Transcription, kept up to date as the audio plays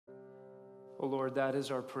Oh Lord, that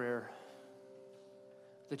is our prayer,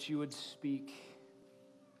 that you would speak.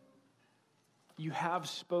 You have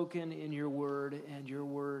spoken in your word, and your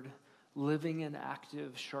word, living and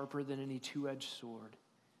active, sharper than any two-edged sword,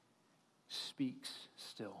 speaks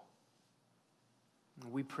still.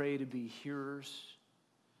 And we pray to be hearers,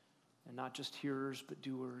 and not just hearers, but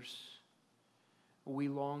doers. We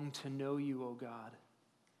long to know you, O God,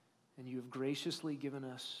 and you have graciously given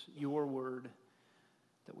us your word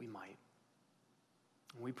that we might.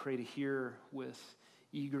 And we pray to hear with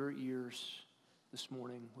eager ears this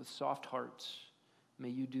morning, with soft hearts. May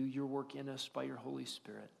you do your work in us by your Holy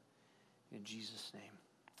Spirit. In Jesus' name,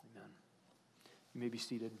 amen. You may be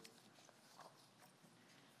seated.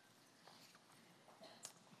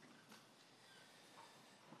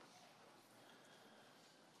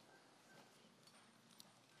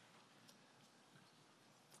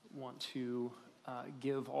 Want to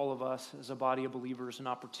give all of us as a body of believers an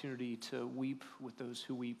opportunity to weep with those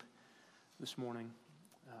who weep this morning.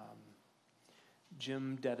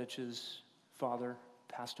 Jim Dedich's father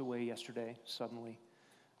passed away yesterday suddenly,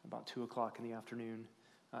 about 2 o'clock in the afternoon.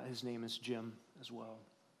 His name is Jim as well.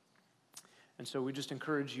 And so we just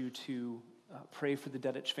encourage you to pray for the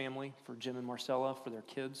Dedich family, for Jim and Marcella, for their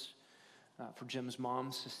kids, for Jim's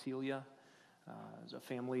mom, Cecilia, as a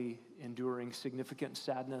family enduring significant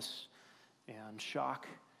sadness and shock.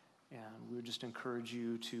 And we would just encourage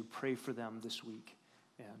you to pray for them this week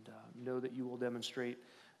and know that you will demonstrate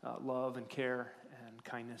love and care and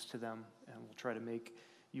kindness to them, and we'll try to make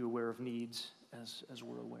you aware of needs as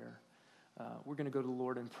we're aware. We're going to go to the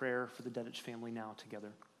Lord in prayer for the Dedich family now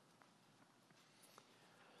together.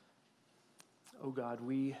 Oh God,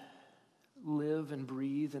 we live and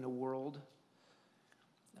breathe in a world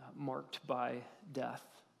marked by death,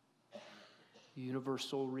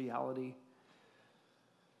 universal reality,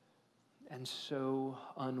 and so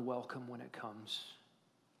unwelcome when it comes.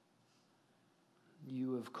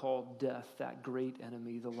 You have called death that great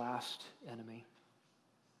enemy, the last enemy.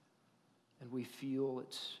 And we feel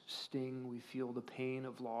its sting, we feel the pain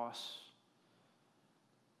of loss.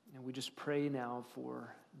 And we just pray now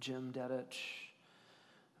for Jim Dedich,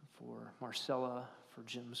 for Marcella, for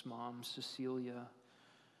Jim's mom, Cecilia,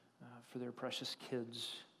 for their precious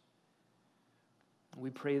kids. We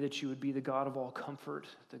pray that you would be the God of all comfort,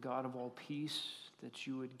 the God of all peace, that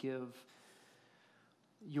you would give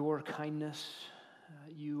your kindness.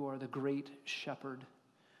 You are the great shepherd.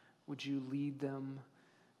 Would you lead them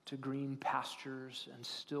to green pastures and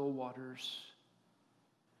still waters?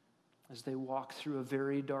 As they walk through a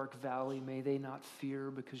very dark valley, may they not fear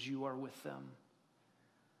because you are with them.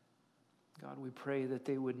 God, we pray that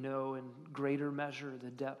they would know in greater measure the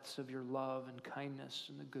depths of your love and kindness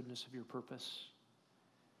and the goodness of your purpose.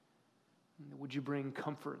 And would you bring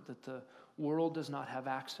comfort that the world does not have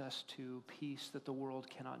access to, peace that the world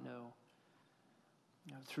cannot know,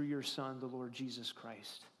 through your Son, the Lord Jesus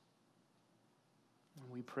Christ.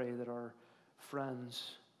 And we pray that our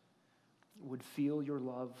friends would feel your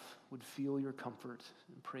love, would feel your comfort,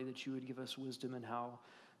 and pray that you would give us wisdom in how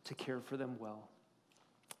to care for them well.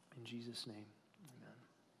 In Jesus' name, amen.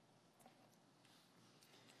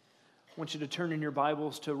 I want you to turn in your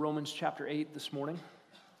Bibles to Romans chapter 8 this morning.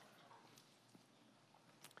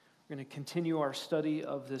 We're going to continue our study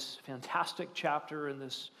of this fantastic chapter in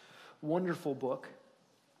this wonderful book.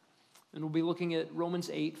 And we'll be looking at Romans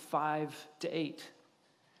 8, 5 to 8.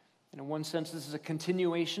 And in one sense, this is a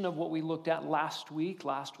continuation of what we looked at last week.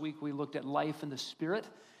 Last week, we looked at life in the Spirit.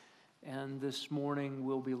 And this morning,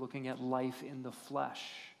 we'll be looking at life in the flesh.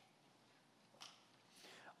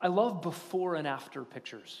 I love before and after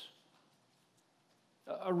pictures.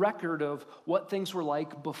 A record of what things were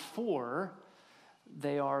like before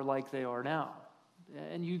they are like they are now.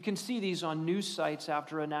 And you can see these on news sites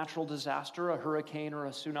after a natural disaster, a hurricane or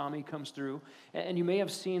a tsunami comes through. And you may have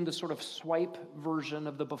seen the sort of swipe version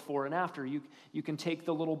of the before and after. You can take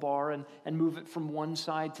the little bar and move it from one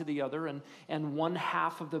side to the other. And one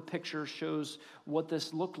half of the picture shows what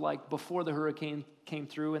this looked like before the hurricane came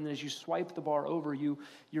through. And as you swipe the bar over,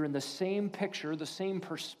 you're in the same picture, the same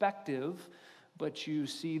perspective, but you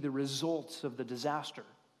see the results of the disaster.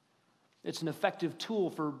 It's an effective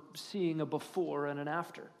tool for seeing a before and an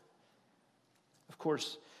after. Of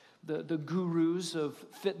course, the gurus of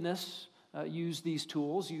fitness use these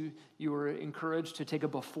tools. You are encouraged to take a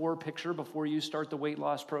before picture before you start the weight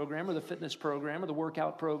loss program or the fitness program or the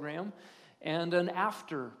workout program, and an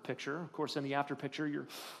after picture. Of course, in the after picture, you're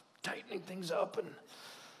tightening things up. And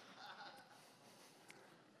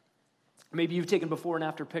maybe you've taken before and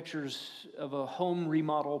after pictures of a home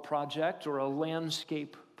remodel project or a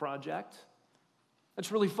landscape project.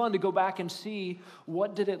 It's really fun to go back and see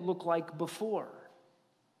what did it look like before.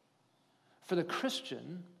 For the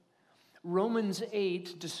Christian, Romans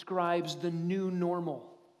 8 describes the new normal.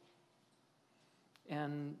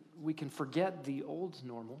 And we can forget the old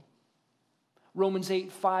normal. Romans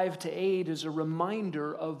 8, 5-8 is a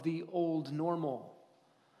reminder of the old normal.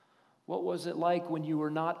 What was it like when you were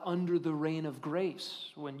not under the reign of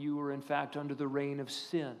grace, when you were in fact under the reign of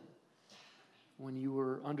sin, when you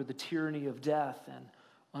were under the tyranny of death and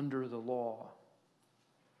under the law?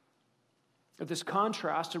 This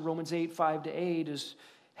contrast in Romans 8, 5-8 is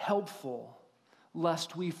helpful,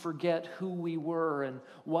 lest we forget who we were and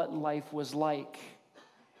what life was like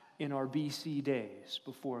in our BC days,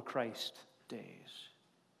 before Christ days.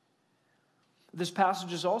 This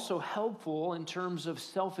passage is also helpful in terms of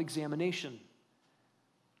self-examination.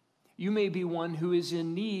 You may be one who is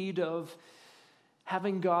in need of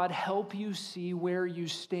having God help you see where you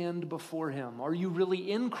stand before Him. Are you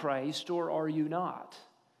really in Christ or are you not?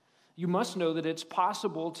 You must know that it's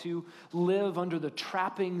possible to live under the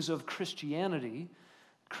trappings of Christianity,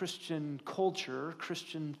 Christian culture,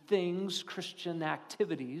 Christian things, Christian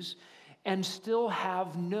activities, and still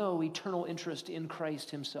have no eternal interest in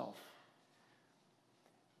Christ Himself.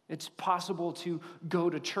 It's possible to go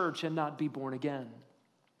to church and not be born again.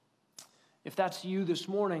 If that's you this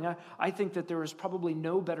morning, I think that there is probably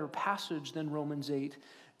no better passage than Romans 8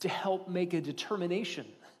 to help make a determination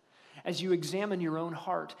as you examine your own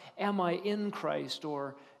heart. Am I in Christ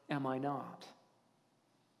or am I not?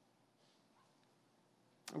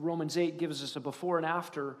 Romans 8 gives us a before and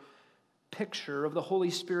after picture of the Holy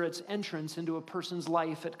Spirit's entrance into a person's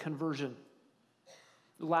life at conversion.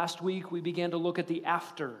 Last week, we began to look at the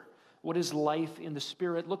after. What does life in the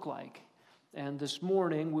Spirit look like? And this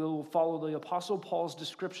morning, we'll follow the Apostle Paul's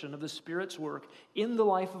description of the Spirit's work in the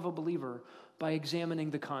life of a believer by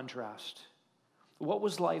examining the contrast. What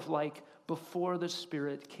was life like before the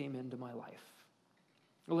Spirit came into my life?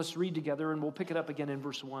 Well, let's read together, and we'll pick it up again in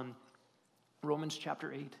verse 1. Romans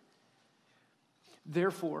chapter 8.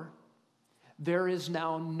 Therefore, there is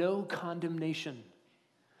now no condemnation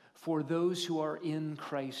for those who are in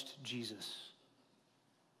Christ Jesus.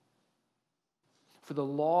 For the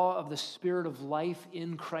law of the Spirit of life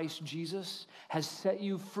in Christ Jesus has set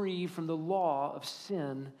you free from the law of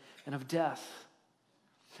sin and of death.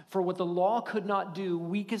 For what the law could not do,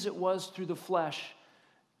 weak as it was through the flesh,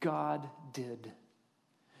 God did,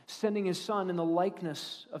 sending His Son in the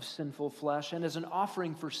likeness of sinful flesh, and as an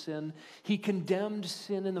offering for sin, He condemned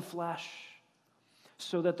sin in the flesh,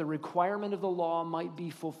 so that the requirement of the law might be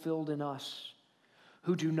fulfilled in us,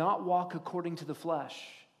 who do not walk according to the flesh,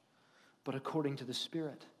 but according to the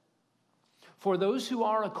Spirit. For those who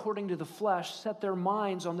are according to the flesh set their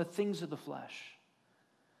minds on the things of the flesh,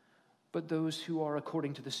 but those who are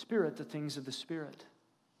according to the Spirit, the things of the Spirit.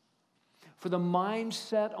 For the mind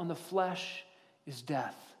set on the flesh is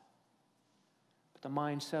death, but the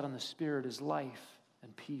mind set on the Spirit is life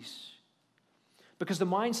and peace. Because the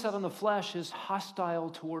mind set on the flesh is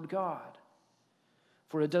hostile toward God,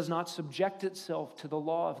 for it does not subject itself to the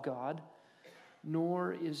law of God,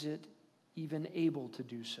 nor is it even able to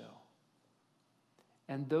do so.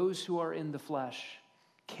 And those who are in the flesh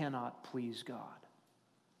cannot please God.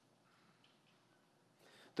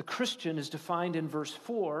 The Christian is defined in verse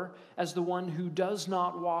 4 as the one who does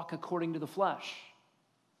not walk according to the flesh.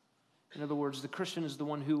 In other words, the Christian is the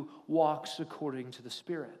one who walks according to the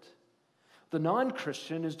Spirit. The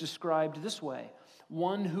non-Christian is described this way: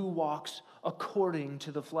 one who walks according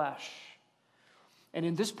to the flesh. And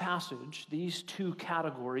in this passage, these two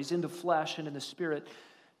categories, in the flesh and in the Spirit,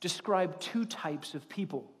 describe two types of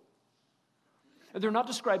people. They're not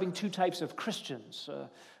describing two types of Christians,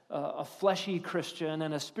 a fleshy Christian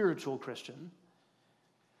and a spiritual Christian.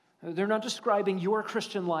 They're not describing your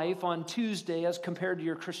Christian life on Tuesday as compared to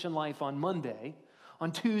your Christian life on Monday.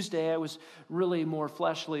 On Tuesday, I was really more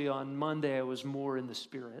fleshly. On Monday, I was more in the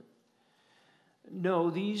Spirit. No,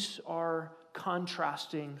 these are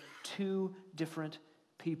contrasting two different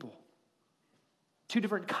people. Two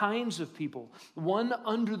different kinds of people. One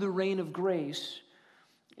under the reign of grace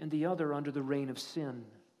and the other under the reign of sin.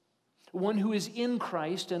 One who is in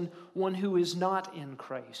Christ and one who is not in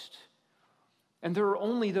Christ. And there are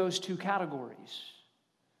only those two categories.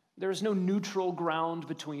 There is no neutral ground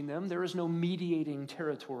between them. There is no mediating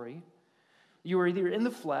territory. You are either in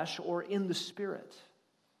the flesh or in the Spirit.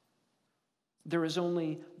 There is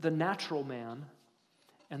only the natural man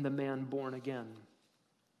and the man born again.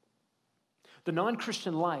 The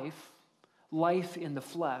non-Christian life, life in the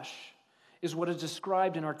flesh, is what is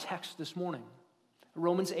described in our text this morning.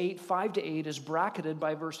 Romans 8, 5-8 is bracketed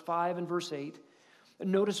by verse 5 and verse 8,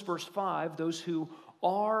 Notice verse 5, those who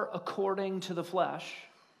are according to the flesh,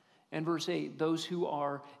 and verse 8, those who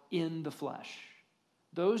are in the flesh.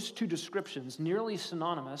 Those two descriptions, nearly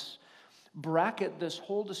synonymous, bracket this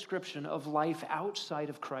whole description of life outside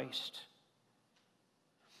of Christ.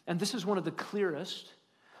 And this is one of the clearest,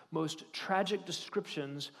 most tragic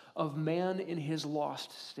descriptions of man in his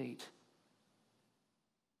lost state.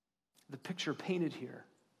 The picture painted here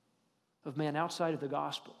of man outside of the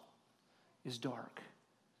gospel is dark,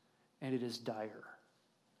 and it is dire.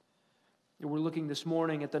 We're looking this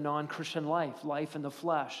morning at the non-Christian life in the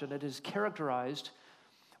flesh, and it is characterized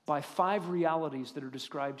by 5 realities that are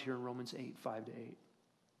described here in Romans 8, 5 to 8.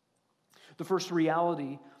 The first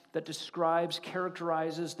reality that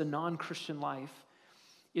characterizes the non-Christian life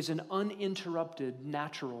is an uninterrupted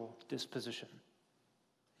natural disposition.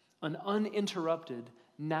 An uninterrupted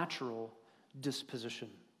natural disposition.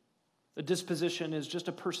 A disposition is just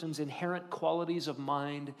a person's inherent qualities of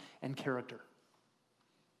mind and character.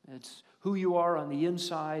 It's who you are on the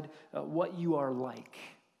inside, what you are like.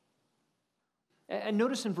 And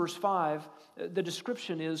notice in verse 5, the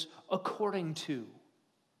description is according to.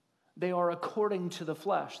 They are according to the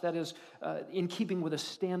flesh. That is, in keeping with a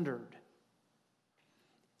standard.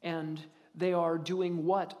 And they are doing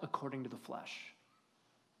what according to the flesh?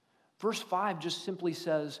 Verse 5 just simply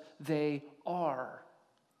says they are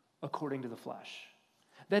according to the flesh.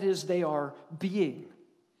 That is, they are being.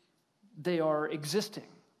 They are existing.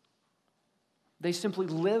 They simply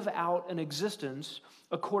live out an existence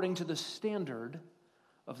according to the standard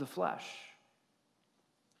of the flesh.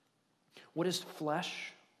 What is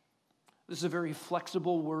flesh? This is a very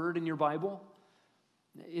flexible word in your Bible.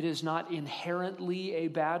 It is not inherently a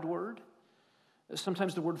bad word.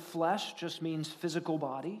 Sometimes the word flesh just means physical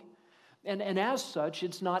body. And as such,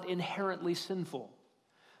 it's not inherently sinful.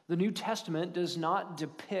 The New Testament does not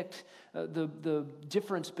depict the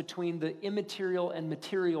difference between the immaterial and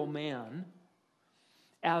material man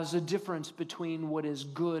as a difference between what is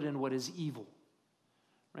good and what is evil.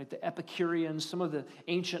 Right? The Epicureans, some of the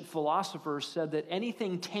ancient philosophers said that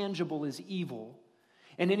anything tangible is evil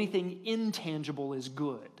and anything intangible is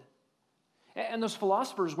good. And those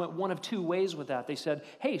philosophers went one of 2 ways with that. They said,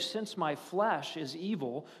 hey, since my flesh is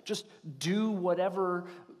evil, just do whatever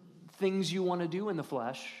things you want to do in the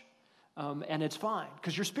flesh, and it's fine,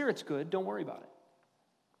 because your spirit's good, don't worry about it.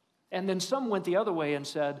 And then some went the other way and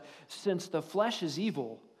said, since the flesh is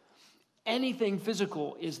evil, anything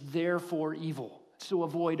physical is therefore evil, so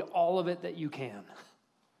avoid all of it that you can.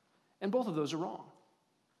 And both of those are wrong.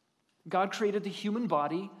 God created the human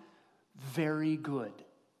body very good.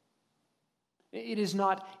 It is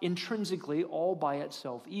not intrinsically all by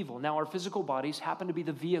itself evil. Now, our physical bodies happen to be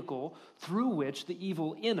the vehicle through which the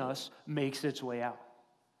evil in us makes its way out.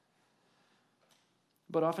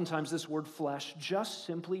 But oftentimes this word flesh just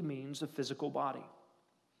simply means a physical body.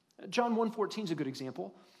 John 1:14 is a good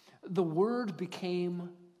example. The Word became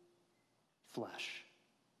flesh.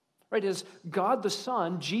 Right, as God the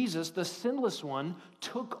Son, Jesus, the sinless one,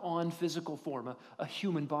 took on physical form, a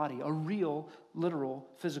human body, a real, literal,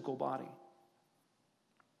 physical body.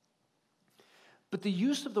 But the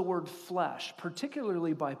use of the word flesh,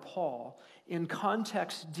 particularly by Paul, in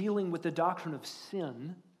context dealing with the doctrine of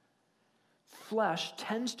sin, flesh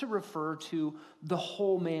tends to refer to the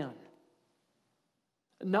whole man.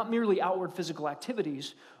 Not merely outward physical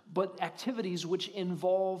activities, but activities which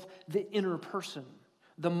involve the inner person,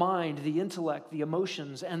 the mind, the intellect, the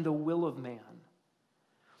emotions, and the will of man.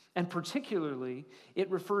 And particularly,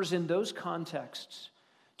 it refers in those contexts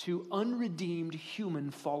to unredeemed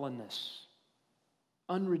human fallenness.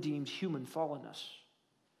 Unredeemed human fallenness.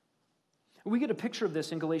 We get a picture of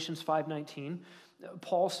this in Galatians 5:19.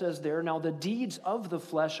 Paul says there, now the deeds of the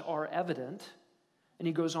flesh are evident, and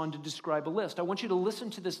he goes on to describe a list. I want you to listen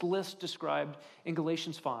to this list described in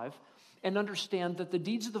Galatians 5 and understand that the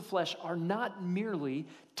deeds of the flesh are not merely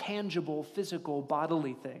tangible, physical,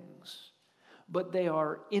 bodily things, but they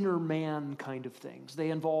are inner man kind of things. They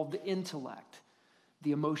involve the intellect,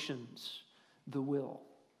 the emotions, the will.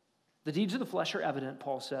 The deeds of the flesh are evident,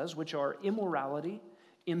 Paul says, which are immorality,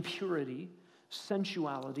 impurity,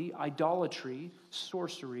 sensuality, idolatry,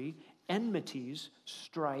 sorcery, enmities,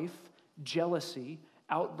 strife, jealousy,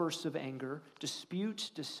 outbursts of anger, disputes,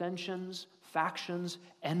 dissensions, factions,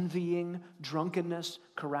 envying, drunkenness,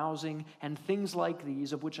 carousing, and things like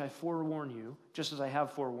these, of which I forewarn you, just as I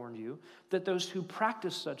have forewarned you, that those who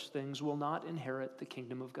practice such things will not inherit the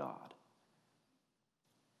kingdom of God.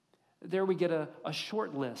 There we get a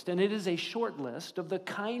short list, and it is a short list of the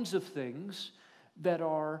kinds of things that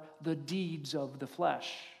are the deeds of the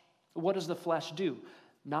flesh. What does the flesh do?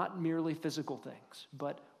 Not merely physical things,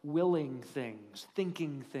 but willing things,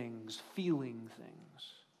 thinking things, feeling things.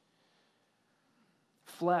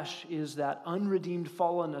 Flesh is that unredeemed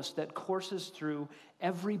fallenness that courses through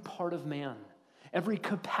every part of man, every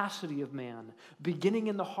capacity of man, beginning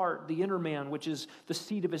in the heart, the inner man, which is the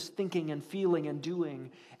seat of his thinking and feeling and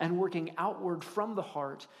doing, and working outward from the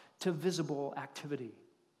heart to visible activity.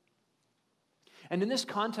 And in this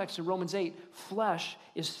context in Romans 8, flesh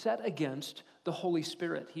is set against the Holy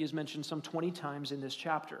Spirit. He is mentioned some 20 times in this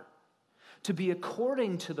chapter. To be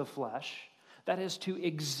according to the flesh, that is to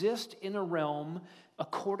exist in a realm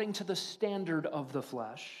according to the standard of the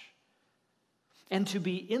flesh, and to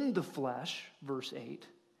be in the flesh, verse 8,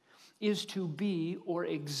 is to be or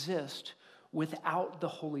exist without the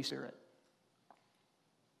Holy Spirit.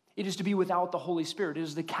 It is to be without the Holy Spirit. It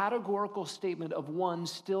is the categorical statement of one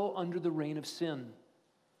still under the reign of sin,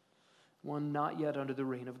 one not yet under the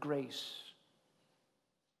reign of grace.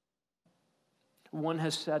 One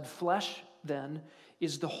has said, flesh, then,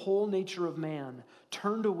 is the whole nature of man,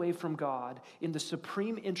 turned away from God in the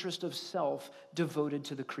supreme interest of self, devoted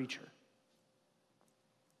to the creature.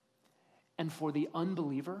 And for the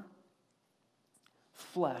unbeliever,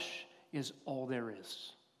 flesh is all there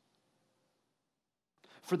is.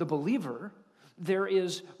 For the believer, there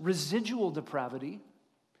is residual depravity.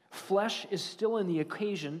 Flesh is still in the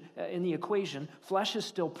equation. Flesh is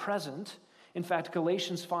still present. In fact,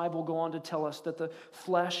 Galatians 5 will go on to tell us that the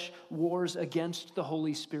flesh wars against the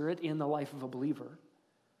Holy Spirit in the life of a believer.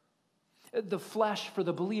 The flesh for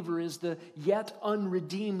the believer is the yet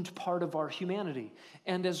unredeemed part of our humanity.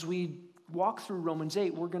 And as we walk through Romans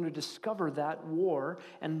 8, we're going to discover that war,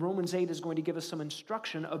 and Romans 8 is going to give us some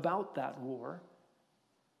instruction about that war.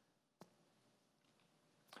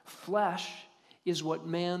 Flesh is what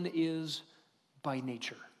man is by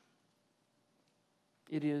nature.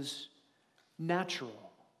 It is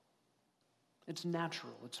natural. It's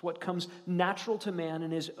natural. It's what comes natural to man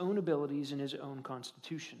in his own abilities and his own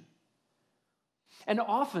constitution. And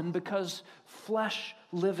often, because flesh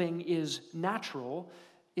living is natural,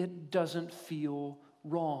 it doesn't feel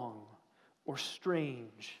wrong or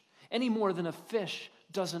strange, any more than a fish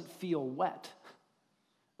doesn't feel wet.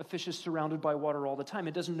 A fish is surrounded by water all the time.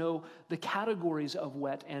 It doesn't know the categories of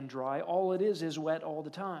wet and dry. All it is wet all the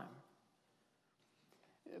time.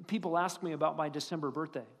 People ask me about my December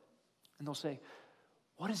birthday, and they'll say,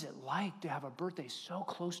 what is it like to have a birthday so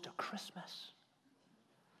close to Christmas?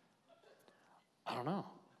 I don't know.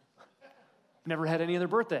 Never had any other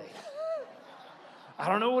birthday. I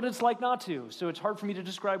don't know what it's like not to, so it's hard for me to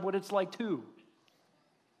describe what it's like to.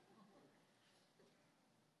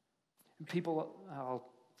 People,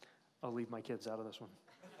 I'll leave my kids out of this one.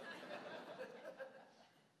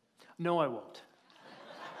 No, I won't.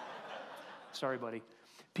 Sorry, buddy.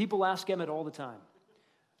 People ask Emmett all the time,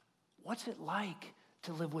 what's it like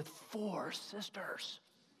to live with 4 sisters?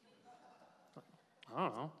 I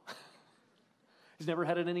don't know. He's never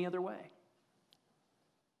had it any other way.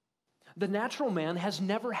 The natural man has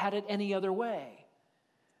never had it any other way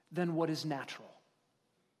than what is natural.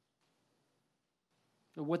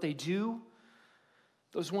 What they do,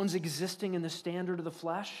 those ones existing in the standard of the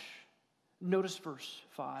flesh, notice verse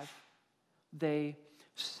 5, they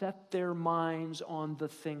set their minds on the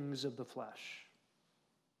things of the flesh.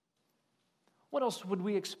 What else would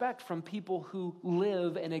we expect from people who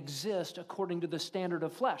live and exist according to the standard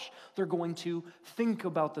of flesh? They're going to think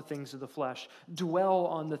about the things of the flesh, dwell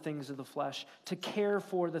on the things of the flesh, to care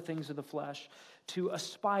for the things of the flesh, to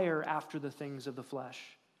aspire after the things of the flesh,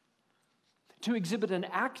 to exhibit an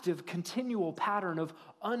active, continual pattern of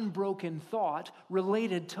unbroken thought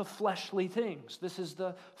related to fleshly things. This is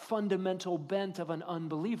the fundamental bent of an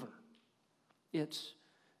unbeliever. It's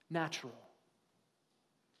natural.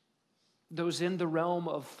 Those in the realm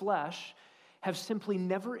of flesh have simply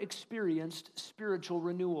never experienced spiritual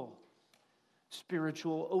renewal,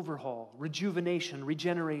 spiritual overhaul, rejuvenation,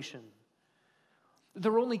 regeneration.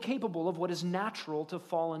 They're only capable of what is natural to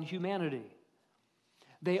fallen humanity.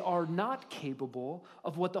 They are not capable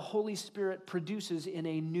of what the Holy Spirit produces in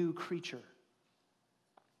a new creature.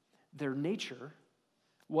 Their nature,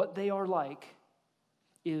 what they are like,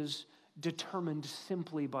 is determined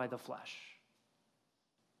simply by the flesh.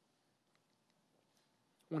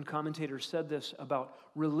 One commentator said this about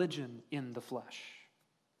religion in the flesh.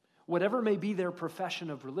 Whatever may be their profession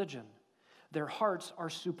of religion, their hearts are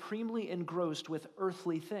supremely engrossed with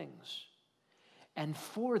earthly things. And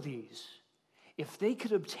for these, if they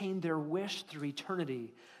could obtain their wish through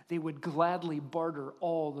eternity, they would gladly barter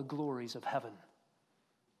all the glories of heaven.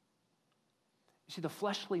 You see, the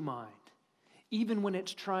fleshly mind, even when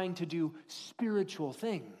it's trying to do spiritual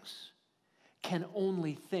things, can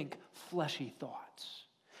only think fleshy thoughts,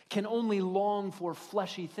 can only long for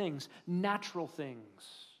fleshy things, natural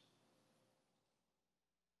things.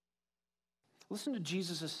 Listen to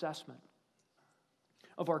Jesus' assessment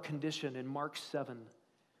of our condition in Mark 7.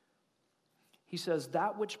 He says,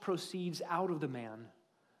 that which proceeds out of the man,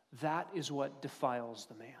 that is what defiles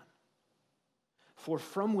the man. For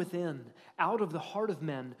from within, out of the heart of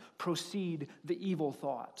men, proceed the evil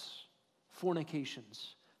thoughts,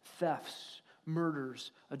 fornications, thefts,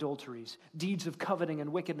 murders, adulteries, deeds of coveting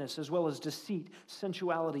and wickedness, as well as deceit,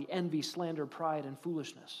 sensuality, envy, slander, pride, and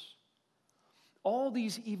foolishness. All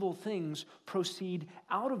these evil things proceed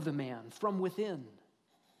out of the man, from within,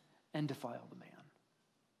 and defile the man.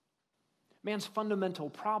 Man's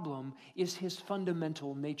fundamental problem is his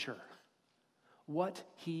fundamental nature, what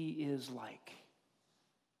he is like.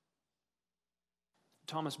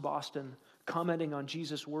 Thomas Boston, commenting on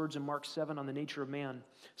Jesus' words in Mark 7 on the nature of man,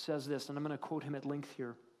 says this, and I'm going to quote him at length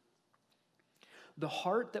here. The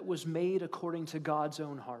heart that was made according to God's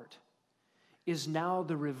own heart is now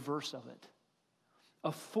the reverse of it,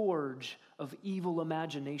 a forge of evil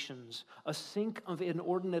imaginations, a sink of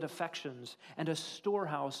inordinate affections, and a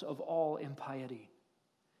storehouse of all impiety.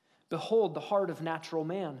 Behold, the heart of natural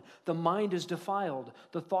man. The mind is defiled.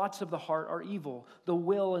 The thoughts of the heart are evil. The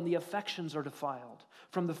will and the affections are defiled.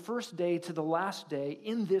 From the first day to the last day,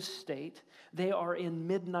 in this state, they are in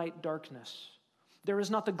midnight darkness. There is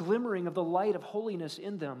not the glimmering of the light of holiness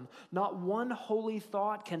in them. Not one holy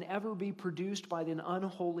thought can ever be produced by an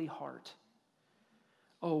unholy heart.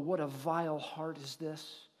 Oh, what a vile heart is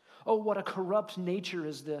this. Oh, what a corrupt nature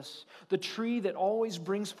is this. The tree that always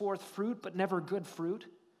brings forth fruit, but never good fruit.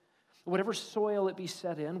 Whatever soil it be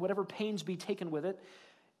set in, whatever pains be taken with it,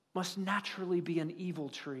 must naturally be an evil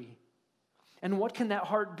tree. And what can that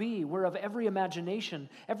heart be, whereof every imagination,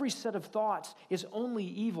 every set of thoughts is only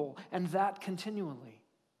evil, and that continually?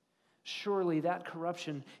 Surely that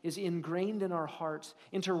corruption is ingrained in our hearts,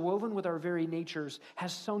 interwoven with our very natures,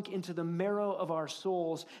 has sunk into the marrow of our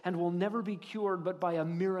souls, and will never be cured but by a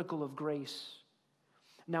miracle of grace.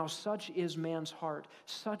 Now such is man's heart,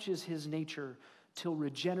 such is his nature, till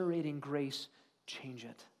regenerating grace change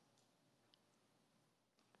it.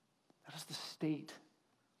 That is the state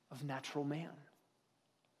of natural man.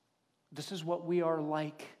 This is what we are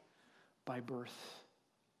like by birth.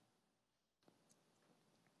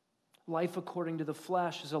 Life according to the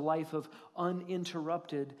flesh is a life of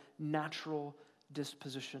uninterrupted natural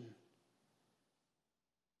disposition.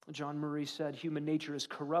 John Murray said, human nature is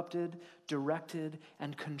corrupted, directed,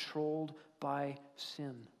 and controlled by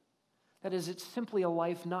sin. That is, it's simply a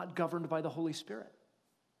life not governed by the Holy Spirit.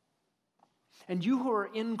 And you who are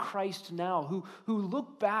in Christ now, who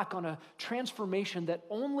look back on a transformation that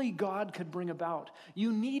only God could bring about,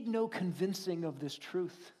 you need no convincing of this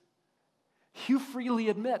truth. You freely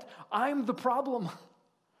admit, I'm the problem.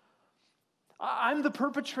 I'm the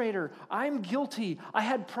perpetrator. I'm guilty. I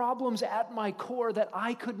had problems at my core that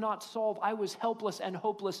I could not solve. I was helpless and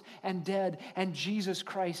hopeless and dead, and Jesus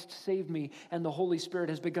Christ saved me, and the Holy Spirit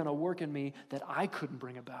has begun a work in me that I couldn't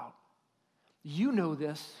bring about. You know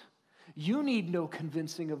this. You need no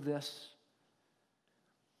convincing of this.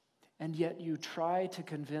 And yet you try to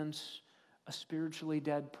convince a spiritually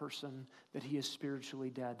dead person that he is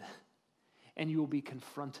spiritually dead, and you will be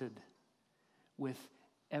confronted with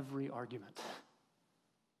every argument,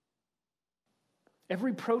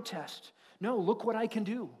 every protest. No, look what I can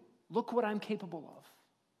do. Look what I'm capable of.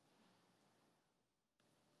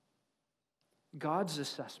 God's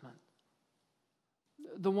assessment,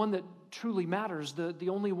 the one that truly matters, the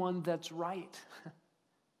only one that's right,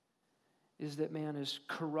 is that man is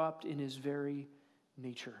corrupt in his very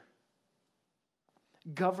nature,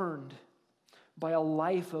 governed by a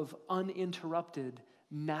life of uninterrupted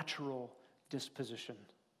natural disposition.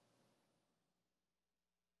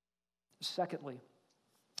 Secondly,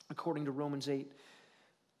 according to Romans 8,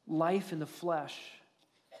 life in the flesh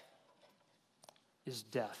is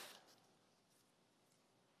death.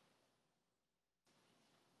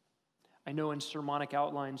 I know in sermonic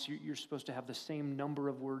outlines you're supposed to have the same number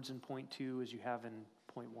of words in point 2 as you have in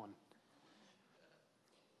point 1.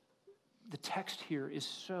 The text here is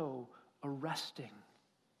so arresting.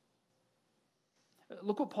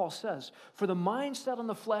 Look what Paul says. For the mind set on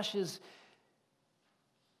the flesh is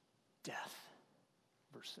death.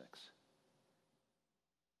 Verse 6.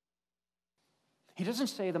 He doesn't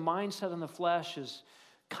say the mind set on the flesh is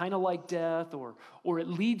kind of like death, or it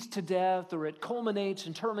leads to death, or it culminates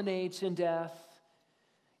and terminates in death.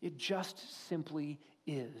 It just simply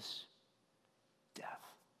is death.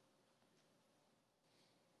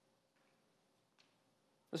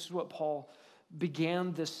 This is what Paul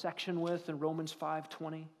began this section with in Romans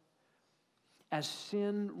 5:20. as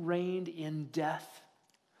sin reigned in death.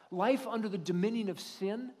 Life under the dominion of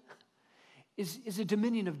sin is a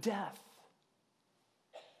dominion of death.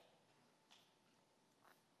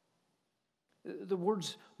 The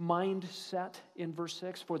words mindset in verse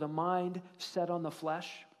 6, for the mind set on the flesh,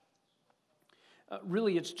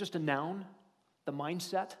 really it's just a noun, the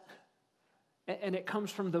mindset. And it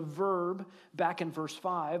comes from the verb back in verse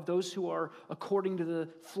 5. Those who are according to the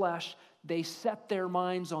flesh, they set their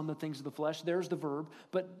minds on the things of the flesh. There's the verb.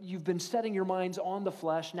 But you've been setting your minds on the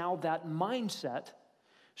flesh. Now that mindset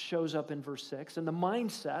shows up in verse 6. And the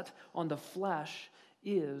mindset on the flesh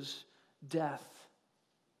is death.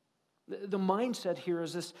 The mindset here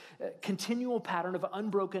is this continual pattern of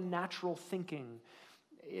unbroken natural thinking.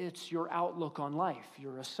 It's your outlook on life,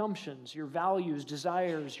 your assumptions, your values,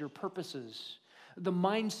 desires, your purposes. The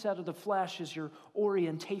mindset of the flesh is your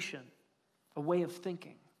orientation, a way of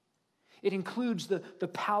thinking. It includes the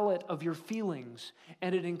palette of your feelings,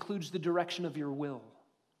 and it includes the direction of your will.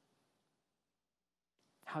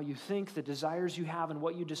 How you think, the desires you have, and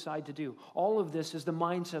what you decide to do. All of this is the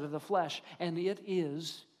mindset of the flesh, and it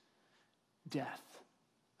is death,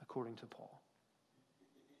 according to Paul.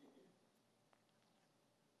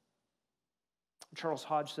 Charles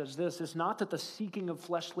Hodge says this, it's not that the seeking of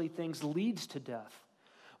fleshly things leads to death,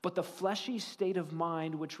 but the fleshy state of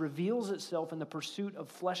mind which reveals itself in the pursuit of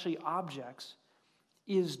fleshly objects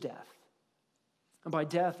is death. And by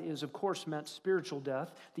death is, of course, meant spiritual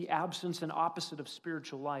death, the absence and opposite of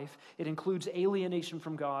spiritual life. It includes alienation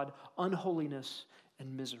from God, unholiness,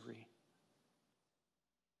 and misery.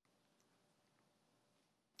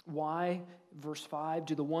 Why, verse 5,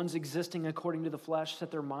 do the ones existing according to the flesh set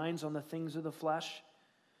their minds on the things of the flesh?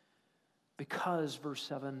 Because, verse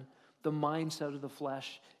 7, the mindset of the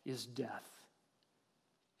flesh is death.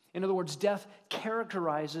 In other words, death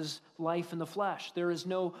characterizes life in the flesh. There is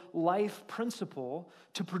no life principle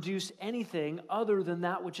to produce anything other than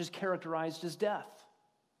that which is characterized as death.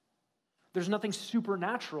 There's nothing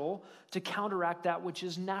supernatural to counteract that which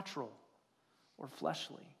is natural or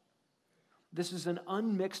fleshly. This is an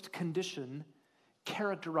unmixed condition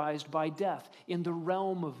characterized by death, in the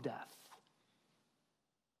realm of death.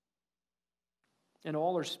 And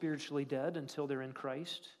all are spiritually dead until they're in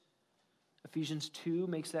Christ. Ephesians 2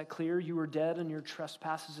 makes that clear. You were dead in your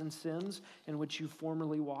trespasses and sins in which you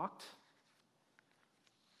formerly walked.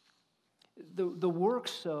 The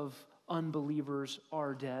works of unbelievers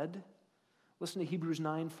are dead. Listen to Hebrews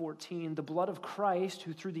 9:14. The blood of Christ,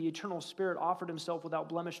 who through the eternal Spirit offered himself without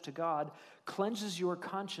blemish to God, cleanses your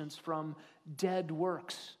conscience from dead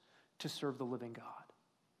works to serve the living God.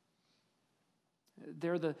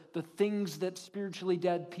 They're the things that spiritually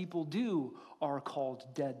dead people do are called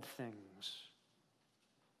dead things.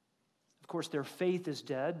 Of course, their faith is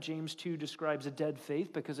dead. James 2 describes a dead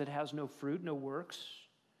faith because it has no fruit, no works.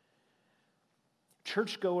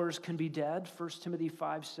 Churchgoers can be dead, 1 Timothy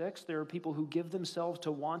 5:6. There are people who give themselves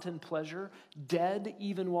to wanton pleasure, dead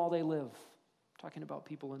even while they live. Talking about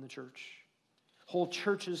people in the church. Whole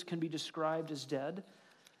churches can be described as dead.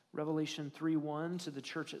 Revelation 3:1 to the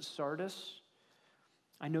church at Sardis.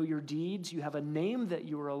 I know your deeds. You have a name that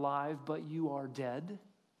you are alive, but you are dead.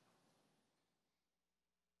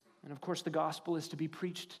 And of course, the gospel is to be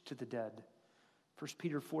preached to the dead. 1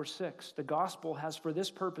 Peter 4:6, the gospel has for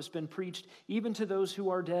this purpose been preached even to those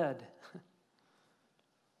who are dead.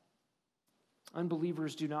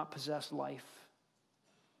 Unbelievers do not possess life.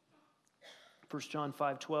 1 John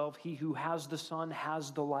 5:12, he who has the Son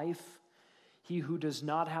has the life. He who does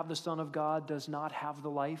not have the Son of God does not have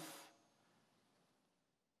the life.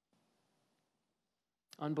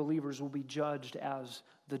 Unbelievers will be judged as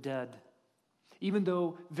the dead. Even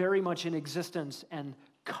though very much in existence and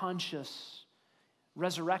conscious,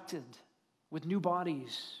 resurrected with new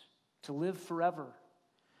bodies to live forever,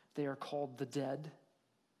 they are called the dead.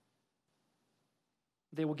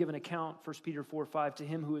 They will give an account, 1 Peter 4:5, to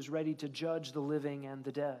him who is ready to judge the living and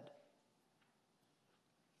the dead.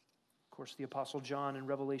 Of course, the Apostle John in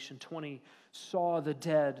Revelation 20 saw the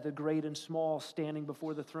dead, the great and small, standing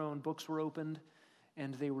before the throne. Books were opened,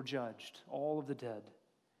 and they were judged, all of the dead,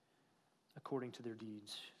 according to their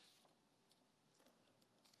deeds.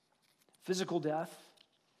 Physical death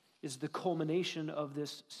is the culmination of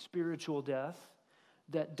this spiritual death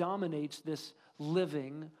that dominates this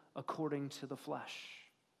living according to the flesh.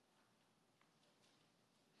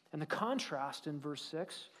 And the contrast in verse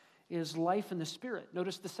 6 is life in the Spirit.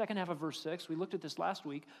 Notice the second half of verse 6. We looked at this last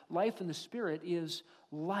week. Life in the Spirit is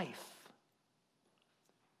life.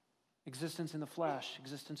 Existence in the flesh,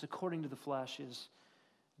 existence according to the flesh is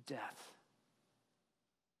death.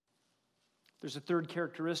 There's a third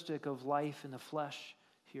characteristic of life in the flesh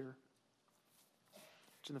here.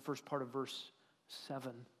 It's in the first part of verse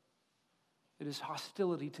 7. It is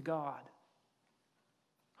hostility to God.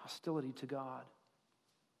 Hostility to God.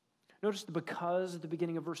 Notice the because at the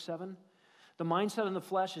beginning of verse 7. The mindset on the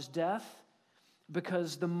flesh is death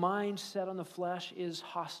because the mindset on the flesh is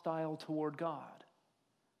hostile toward God.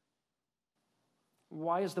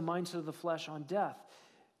 Why is the mindset of the flesh on death?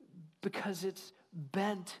 Because it's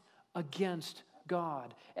bent against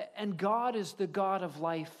God. And God is the God of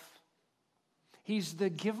life. He's the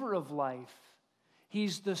giver of life.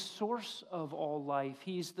 He's the source of all life.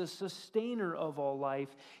 He's the sustainer of all life.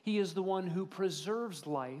 He is the one who preserves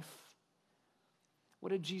life.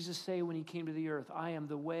 What did Jesus say when he came to the earth? I am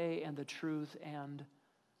the way and the truth and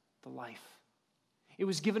the life. It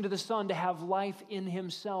was given to the Son to have life in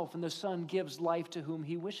himself, and the Son gives life to whom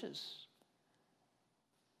he wishes.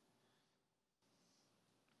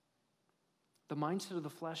 The mindset of the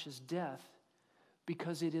flesh is death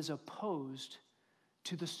because it is opposed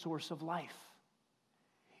to the source of life.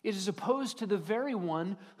 It is opposed to the very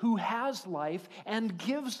one who has life and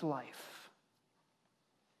gives life.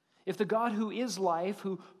 If the God who is life,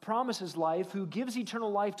 who promises life, who gives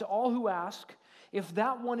eternal life to all who ask, if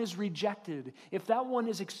that one is rejected, if that one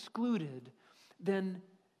is excluded, then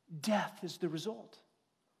death is the result.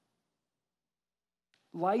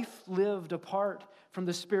 Life lived apart from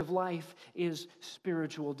the Spirit of life is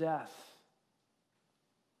spiritual death.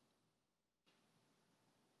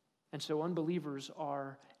 And so unbelievers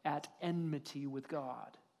are at enmity with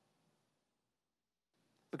God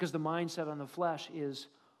because the mindset on the flesh is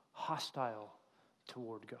hostile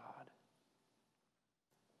toward God.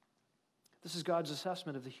 This is God's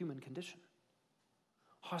assessment of the human condition.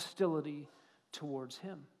 Hostility towards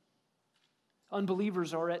him.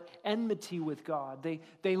 Unbelievers are at enmity with God.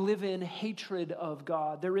 They live in hatred of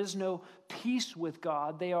God. There is no peace with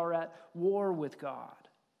God. They are at war with God.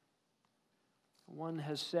 One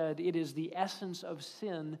has said, it is the essence of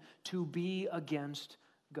sin to be against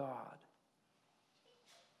God.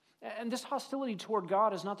 And this hostility toward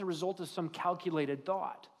God is not the result of some calculated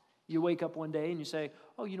thought. You wake up one day and you say,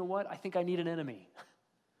 oh, you know what? I think I need an enemy.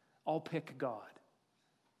 I'll pick God.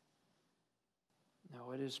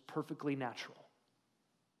 No, it is perfectly natural.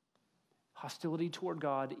 Hostility toward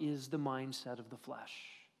God is the mindset of the flesh.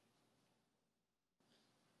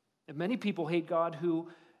 And many people hate God who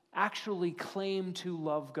actually claim to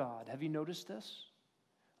love God. Have you noticed this?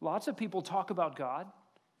 Lots of people talk about God.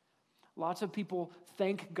 Lots of people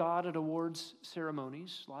thank God at awards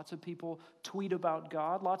ceremonies. Lots of people tweet about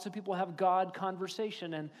God. Lots of people have God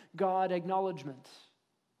conversation and God acknowledgement.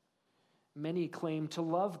 Many claim to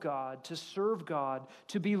love God, to serve God,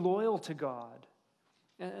 to be loyal to God.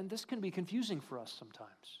 And this can be confusing for us sometimes.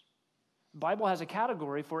 The Bible has a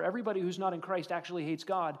category for everybody who's not in Christ actually hates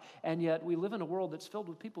God, and yet we live in a world that's filled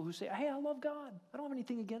with people who say, hey, I love God. I don't have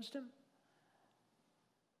anything against him.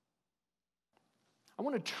 I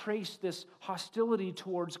want to trace this hostility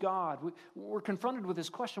towards God. We're confronted with this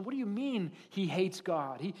question, what do you mean he hates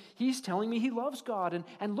God? He's telling me he loves God,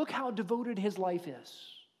 and look how devoted his life is.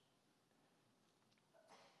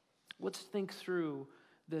 Let's think through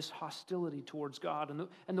this hostility towards God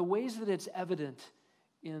and the ways that it's evident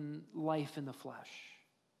in life in the flesh.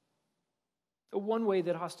 One way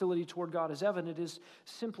that hostility toward God is evident is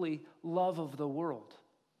simply love of the world.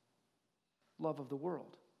 Love of the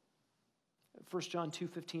world. 1 John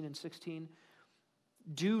 2:15 and 16,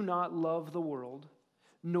 do not love the world,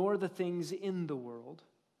 nor the things in the world.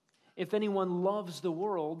 If anyone loves the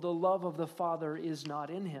world, the love of the Father is not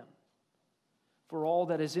in him. For all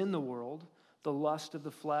that is in the world, the lust of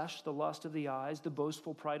the flesh, the lust of the eyes, the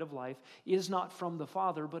boastful pride of life, is not from the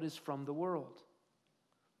Father, but is from the world.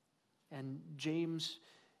 And James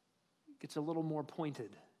gets a little more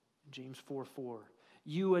pointed. James 4:4,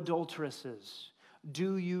 you adulteresses,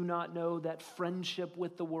 do you not know that friendship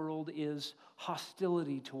with the world is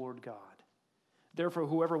hostility toward God? Therefore,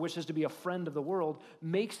 whoever wishes to be a friend of the world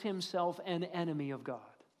makes himself an enemy of God.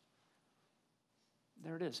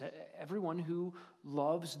 There it is. Everyone who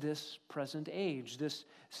loves this present age, this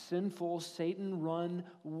sinful, Satan-run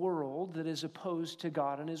world that is opposed to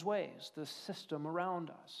God and his ways, the system around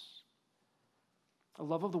us. A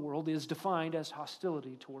love of the world is defined as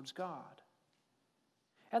hostility towards God.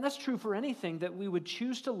 And that's true for anything that we would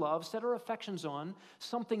choose to love, set our affections on,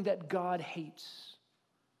 something that God hates.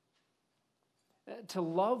 To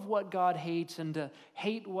love what God hates and to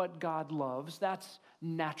hate what God loves, that's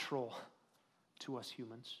natural to us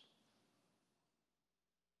humans.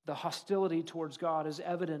 The hostility towards God is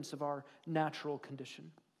evidence of our natural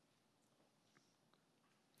condition.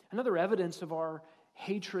 Another evidence of our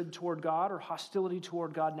hatred toward God or hostility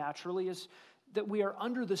toward God naturally is that we are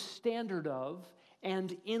under the standard of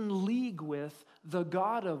and in league with the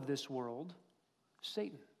god of this world,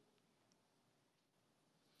 Satan.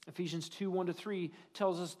 Ephesians 2:1-3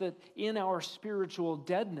 tells us that in our spiritual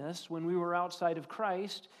deadness, when we were outside of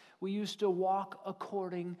Christ, we used to walk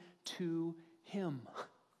according to him.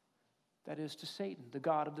 That is, to Satan, the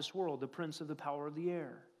god of this world, the prince of the power of the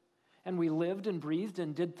air. And we lived and breathed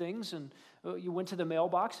and did things, and you went to the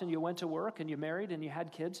mailbox, and you went to work, and you married, and you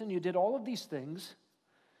had kids, and you did all of these things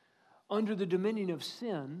under the dominion of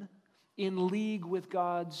sin, in league with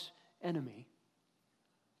God's enemy,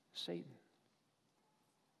 Satan.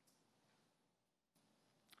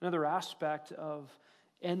 Another aspect of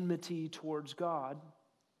enmity towards God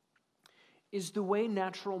is the way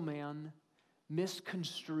natural man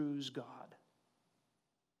misconstrues God.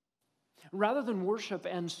 Rather than worship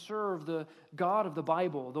and serve the God of the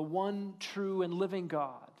Bible, the one true and living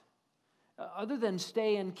God, other than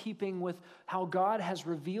stay in keeping with how God has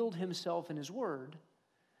revealed himself in his word,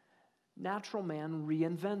 natural man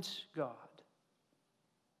reinvents God.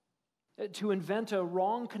 To invent a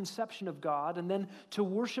wrong conception of God and then to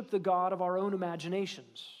worship the God of our own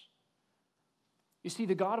imaginations. You see,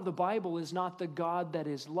 the God of the Bible is not the God that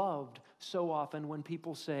is loved. So often when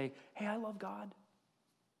people say, hey, I love God.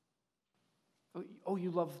 Oh,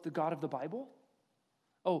 you love the God of the Bible?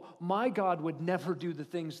 Oh, my God would never do the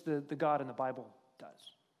things the God in the Bible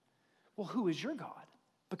does. Well, who is your God?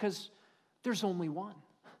 Because there's only one.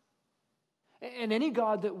 And any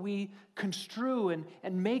God that we construe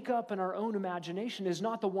and make up in our own imagination is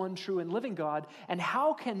not the one true and living God. And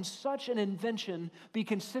how can such an invention be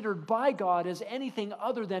considered by God as anything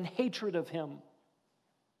other than hatred of him?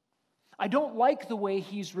 I don't like the way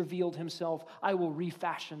he's revealed himself. I will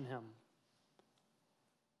refashion him.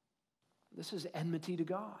 This is enmity to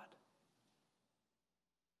God.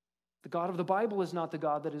 The God of the Bible is not the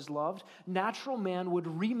God that is loved. Natural man would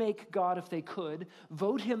remake God if they could,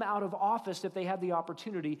 vote him out of office if they had the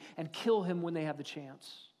opportunity, and kill him when they have the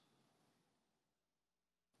chance.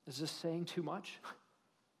 Is this saying too much?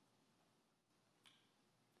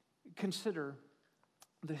 Consider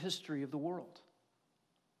the history of the world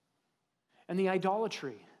and the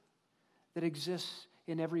idolatry that exists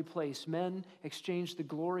in every place. Men exchanged the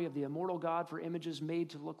glory of the immortal God for images made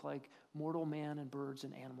to look like mortal man and birds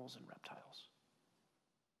and animals and reptiles.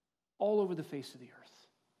 All over the face of the earth.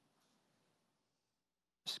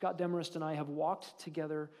 Scott Demarest and I have walked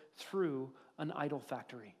together through an idol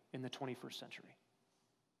factory in the 21st century.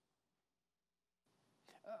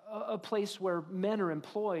 A place where men are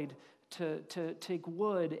employed to take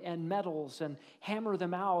wood and metals and hammer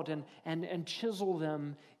them out and chisel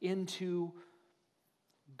them into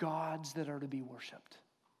gods that are to be worshiped.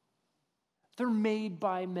 They're made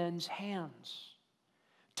by men's hands,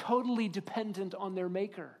 totally dependent on their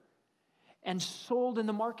maker, and sold in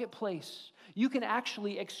the marketplace. You can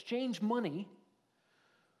actually exchange money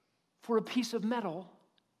for a piece of metal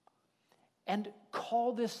and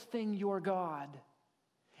call this thing your God,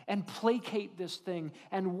 and placate this thing,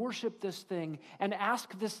 and worship this thing, and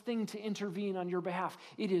ask this thing to intervene on your behalf.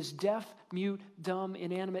 It is deaf, mute, dumb,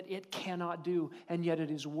 inanimate. It cannot do, and yet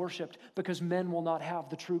it is worshiped because men will not have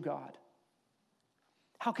the true God.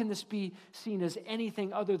 How can this be seen as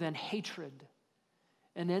anything other than hatred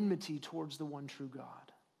and enmity towards the one true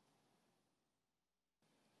God?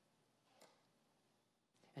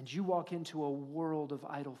 And you walk into a world of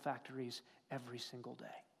idol factories every single day.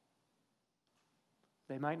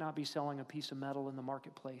 They might not be selling a piece of metal in the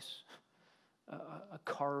marketplace, a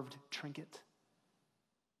carved trinket.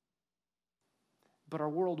 But our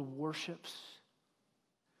world worships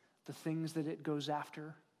the things that it goes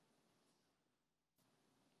after.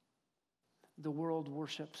 The world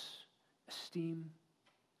worships esteem,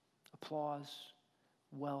 applause,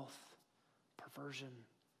 wealth, perversion,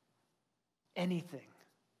 anything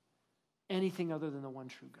other than the one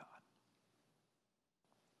true God.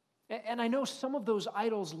 And I know some of those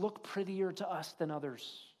idols look prettier to us than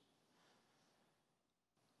others.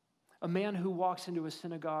 A man who walks into a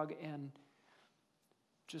synagogue and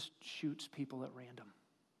just shoots people at random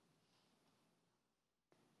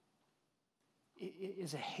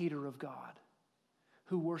is a hater of God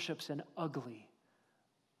who worships an ugly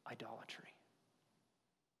idolatry.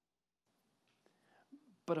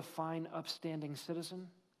 But a fine, upstanding citizen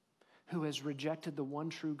who has rejected the one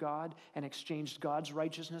true God and exchanged God's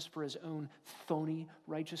righteousness for his own phony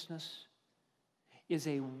righteousness is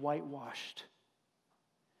a whitewashed,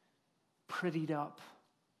 prettied up,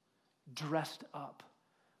 dressed up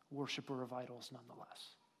worshiper of idols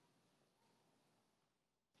nonetheless.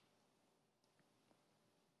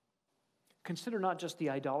 Consider not just the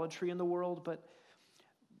idolatry in the world, but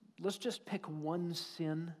let's just pick one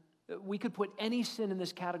sin We could put any sin in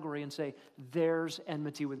this category and say, there's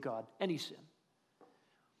enmity with God, any sin.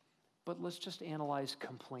 But let's just analyze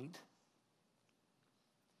complaint,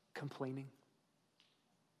 complaining,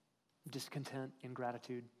 discontent,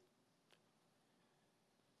 ingratitude.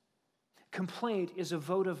 Complaint is a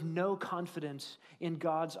vote of no confidence in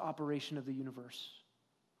God's operation of the universe.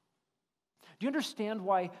 Do you understand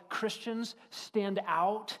why Christians stand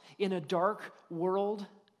out in a dark world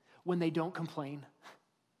when they don't complain?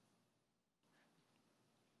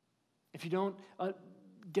 If you don't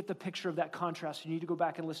get the picture of that contrast, you need to go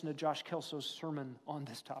back and listen to Josh Kelso's sermon on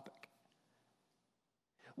this topic.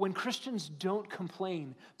 When Christians don't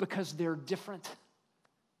complain because they're different,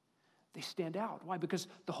 they stand out. Why? Because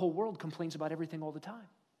the whole world complains about everything all the time.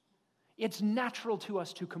 It's natural to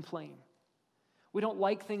us to complain. We don't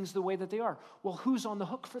like things the way that they are. Well, who's on the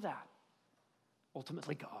hook for that?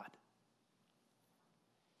 Ultimately, God.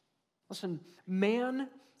 Listen, man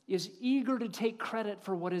is eager to take credit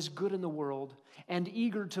for what is good in the world and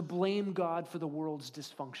eager to blame God for the world's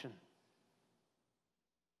dysfunction.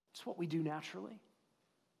 It's what we do naturally.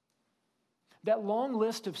 That long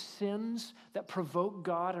list of sins that provoke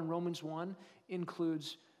God in Romans 1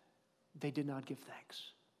 includes they did not give thanks.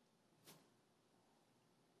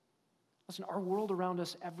 Listen, our world around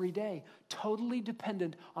us every day, totally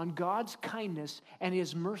dependent on God's kindness and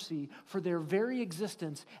His mercy for their very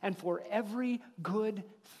existence and for every good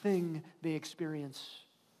thing they experience.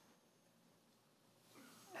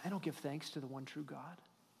 And they don't give thanks to the one true God.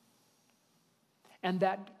 And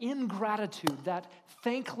that ingratitude, that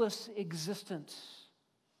thankless existence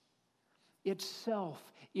itself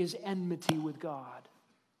is enmity with God.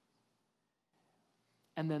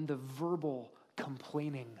 And then the verbal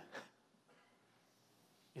complaining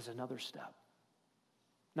is another step.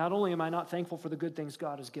 Not only am I not thankful for the good things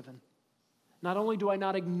God has given, not only do I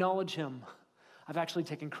not acknowledge Him, I've actually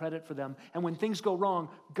taken credit for them. And when things go wrong,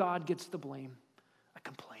 God gets the blame. I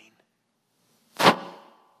complain.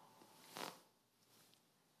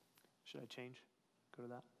 Should I change? Go to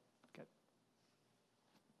that? Okay.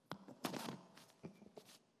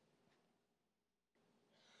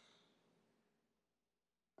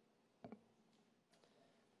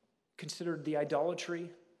 Considered the idolatry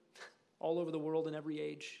all over the world in every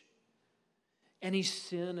age. Any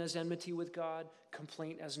sin as enmity with God,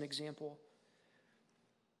 complaint as an example.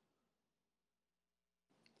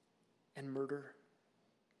 And murder.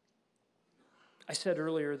 I said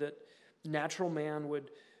earlier that natural man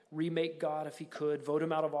would remake God if he could, vote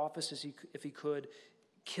him out of office if he could,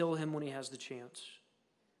 kill him when he has the chance.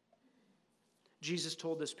 Jesus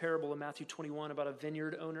told this parable in Matthew 21 about a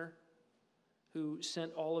vineyard owner who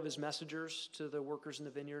sent all of his messengers to the workers in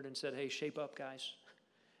the vineyard and said, hey, shape up, guys.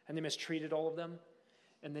 And they mistreated all of them.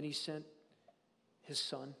 And then he sent his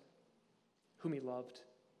son, whom he loved.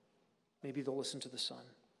 Maybe they'll listen to the son.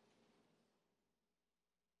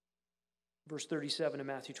 Verse 37 in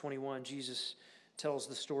Matthew 21, Jesus tells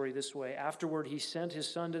the story this way. Afterward, he sent his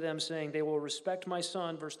son to them, saying, they will respect my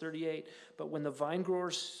son. Verse 38, but when the vine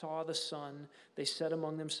growers saw the son, they said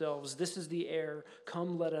among themselves, this is the heir.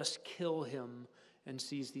 Come, let us kill him and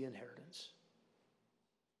seize the inheritance.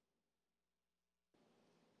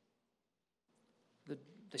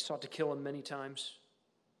 They sought to kill him many times,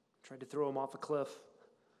 tried to throw him off a cliff,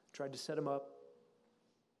 tried to set him up,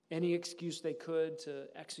 any excuse they could to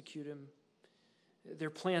execute him.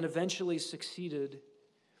 Their plan eventually succeeded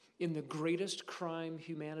in the greatest crime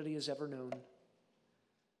humanity has ever known,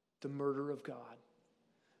 the murder of God.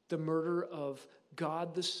 The murder of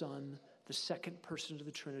God the Son, the second person of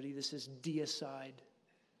the Trinity. This is deicide.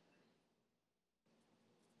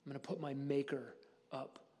 I'm going to put my Maker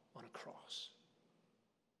up on a cross.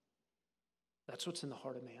 That's what's in the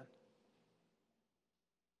heart of man.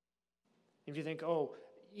 If you think, oh,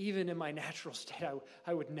 even in my natural state,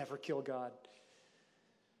 I would never kill God.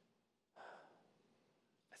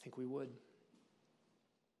 I think we would.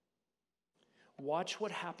 Watch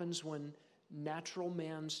what happens when natural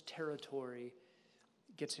man's territory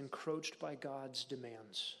gets encroached by God's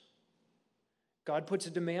demands. God puts a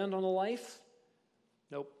demand on a life.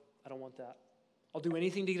 Nope, I don't want that. I'll do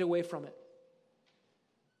anything to get away from it.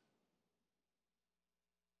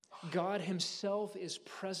 God himself is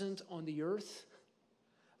present on the earth.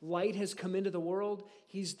 Light has come into the world.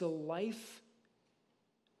 He's the life.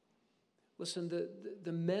 Listen,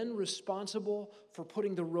 the men responsible for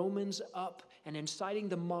putting the Romans up and inciting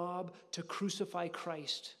the mob to crucify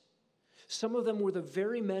Christ, some of them were the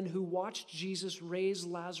very men who watched Jesus raise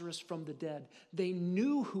Lazarus from the dead. They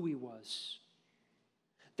knew who he was.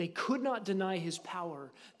 They could not deny his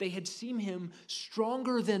power. They had seen him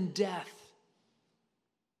stronger than death.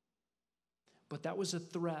 but that was a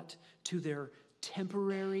threat to their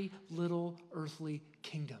temporary little earthly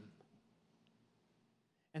kingdom.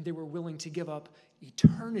 And they were willing to give up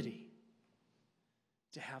eternity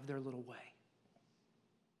to have their little way.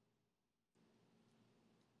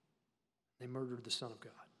 They murdered the Son of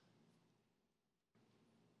God.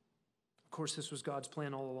 Of course, this was God's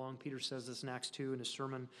plan all along. Peter says this in Acts 2 in his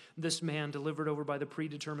sermon. This man, delivered over by the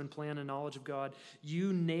predetermined plan and knowledge of God,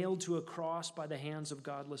 you nailed to a cross by the hands of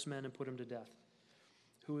godless men and put him to death.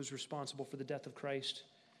 Who is responsible for the death of Christ?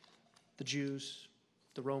 The Jews,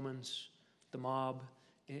 the Romans, the mob.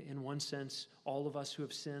 In one sense, all of us who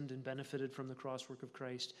have sinned and benefited from the cross work of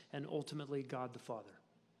Christ, and ultimately God the Father.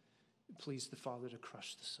 It pleased the Father to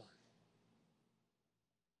crush the Son.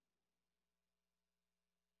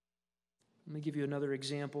 Let me give you another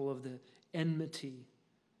example of the enmity,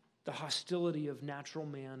 the hostility of natural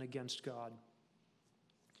man against God.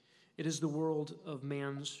 It is the world of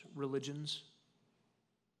man's religions.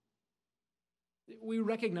 We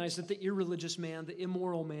recognize that the irreligious man, the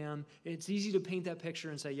immoral man, it's easy to paint that picture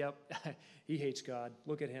and say, yep, he hates God.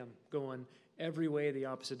 Look at him going every way the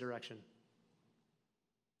opposite direction.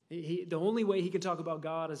 The only way he can talk about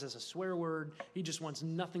God is as a swear word. He just wants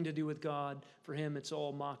nothing to do with God. For him, it's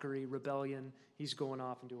all mockery, rebellion. He's going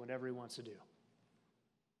off and doing whatever he wants to do.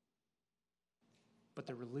 But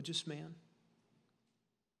the religious man,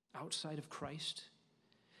 outside of Christ,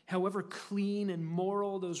 however clean and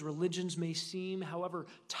moral those religions may seem, however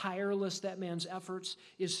tireless that man's efforts,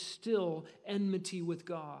 is still enmity with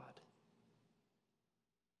God.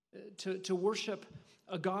 To worship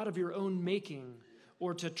a God of your own making,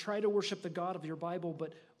 or to try to worship the God of your Bible,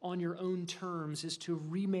 but on your own terms, is to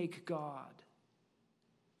remake God.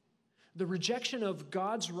 The rejection of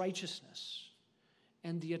God's righteousness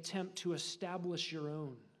and the attempt to establish your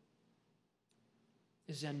own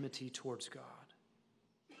is enmity towards God.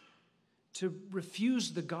 To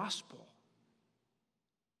refuse the gospel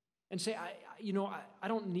and say, I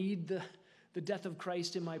don't need the death of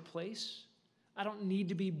Christ in my place. I don't need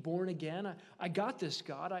to be born again. I got this,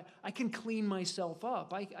 God. I can clean myself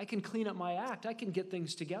up. I can clean up my act. I can get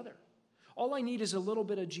things together. All I need is a little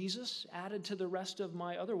bit of Jesus added to the rest of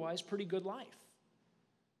my otherwise pretty good life.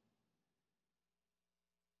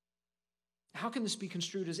 How can this be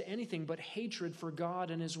construed as anything but hatred for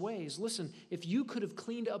God and his ways? Listen, if you could have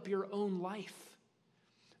cleaned up your own life,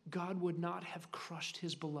 God would not have crushed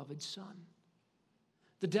his beloved Son.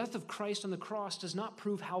 The death of Christ on the cross does not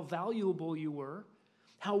prove how valuable you were,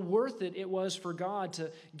 how worth it was for God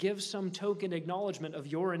to give some token acknowledgement of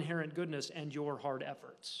your inherent goodness and your hard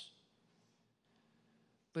efforts.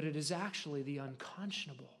 But it is actually the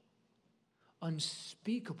unconscionable,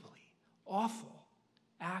 unspeakably awful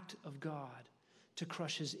act of God to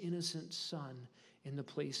crush his innocent Son in the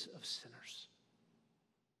place of sinners.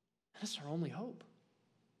 That's our only hope.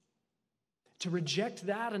 To reject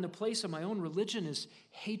that in the place of my own religion is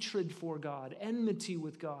hatred for God, enmity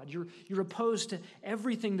with God. You're opposed to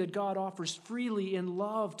everything that God offers freely in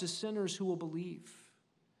love to sinners who will believe.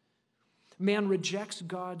 Man rejects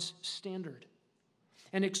God's standard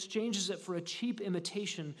and exchanges it for a cheap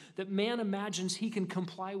imitation that man imagines he can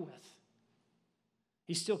comply with.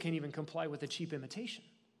 He still can't even comply with a cheap imitation.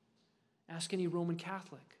 Ask any Roman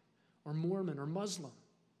Catholic or Mormon or Muslim.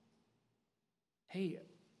 Hey,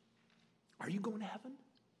 are you going to heaven?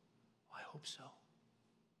 Oh, I hope so.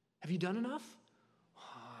 Have you done enough? Oh,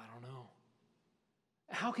 I don't know.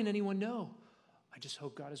 How can anyone know? I just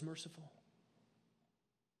hope God is merciful.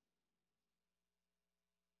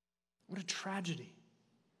 What a tragedy.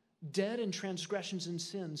 Dead in transgressions and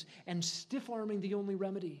sins, and stiff-arming the only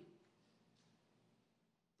remedy.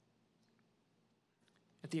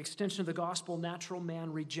 At the extension of the gospel, natural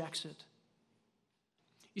man rejects it.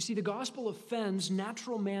 You see, the gospel offends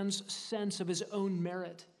natural man's sense of his own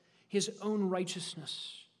merit, his own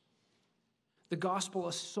righteousness. The gospel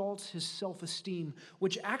assaults his self-esteem,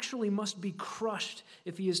 which actually must be crushed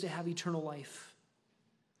if he is to have eternal life.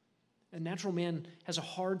 A natural man has a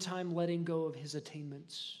hard time letting go of his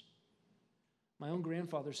attainments. My own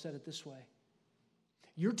grandfather said it this way.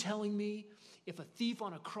 You're telling me if a thief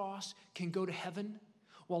on a cross can go to heaven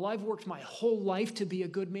while I've worked my whole life to be a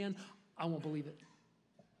good man? I won't believe it.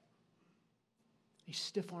 He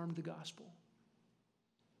stiff-armed the gospel.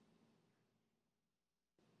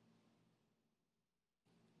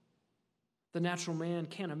 The natural man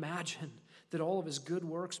can't imagine that all of his good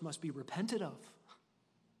works must be repented of.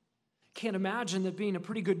 Can't imagine that being a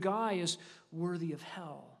pretty good guy is worthy of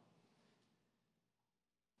hell.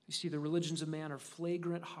 You see, the religions of man are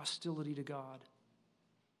flagrant hostility to God.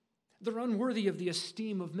 They're unworthy of the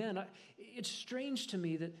esteem of men. It's strange to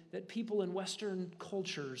me that people in Western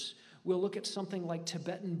cultures will look at something like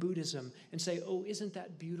Tibetan Buddhism and say, oh, isn't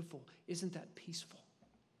that beautiful? Isn't that peaceful?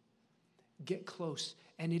 Get close,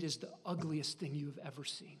 and it is the ugliest thing you have ever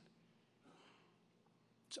seen.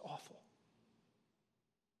 It's awful.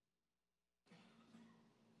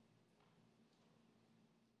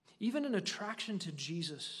 Even an attraction to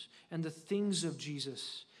Jesus and the things of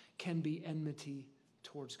Jesus can be enmity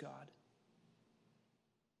towards God.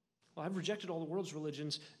 Well, I've rejected all the world's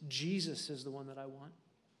religions. Jesus is the one that I want.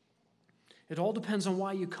 It all depends on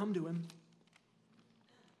why you come to him.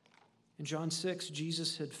 In John 6,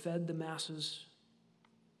 Jesus had fed the masses.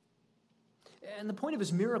 And the point of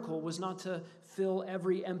his miracle was not to fill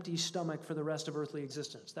every empty stomach for the rest of earthly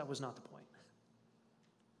existence. That was not the point.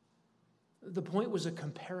 The point was a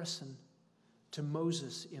comparison to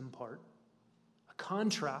Moses in part, a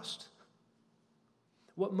contrast.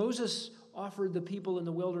 What Moses offered the people in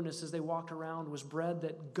the wilderness as they walked around was bread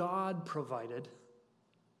that God provided.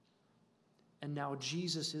 And now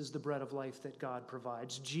Jesus is the bread of life that God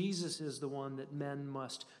provides. Jesus is the one that men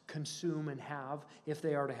must consume and have if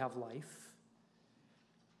they are to have life.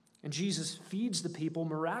 And Jesus feeds the people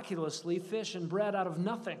miraculously fish and bread out of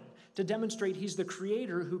nothing to demonstrate he's the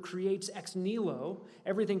creator who creates ex nihilo.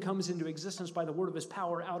 Everything comes into existence by the word of his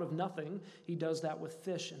power out of nothing. He does that with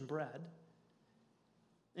fish and bread.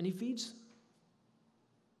 And he feeds them.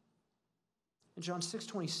 In John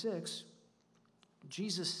 6:26,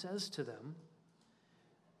 Jesus says to them,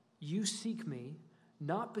 you seek me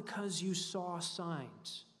not because you saw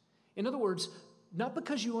signs. In other words, not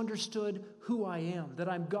because you understood who I am, that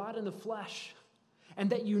I'm God in the flesh, and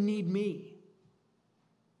that you need me,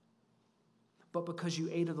 but because you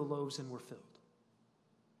ate of the loaves and were filled.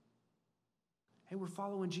 Hey, we're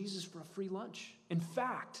following Jesus for a free lunch. In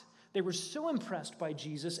fact, they were so impressed by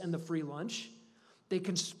Jesus and the free lunch, they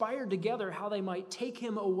conspired together how they might take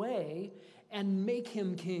him away and make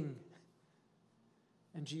him king.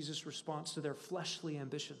 And Jesus' response to their fleshly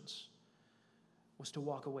ambitions was to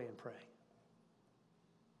walk away and pray.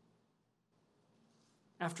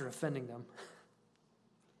 After offending them,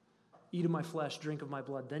 eat of my flesh, drink of my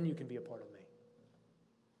blood, then you can be a part of me.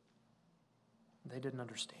 They didn't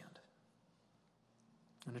understand.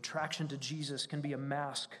 An attraction to Jesus can be a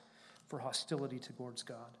mask for hostility towards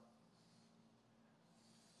God.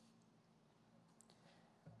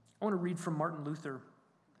 I want to read from Martin Luther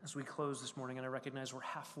as we close this morning, and I recognize we're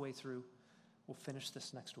halfway through. We'll finish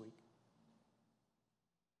this next week.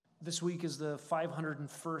 This week is the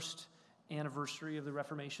 501st anniversary of the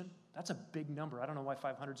Reformation. That's a big number. I don't know why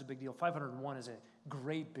 500 is a big deal. 501 is a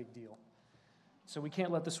great big deal. So we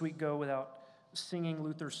can't let this week go without singing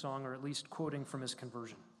Luther's song, or at least quoting from his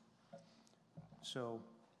conversion. So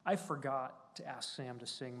I forgot to ask Sam to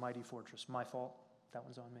sing Mighty Fortress. My fault. That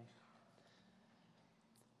one's on me.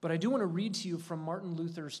 But I do want to read to you from Martin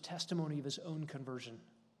Luther's testimony of his own conversion,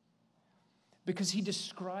 because he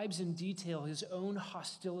describes in detail his own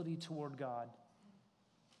hostility toward God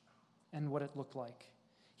and what it looked like.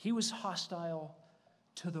 He was hostile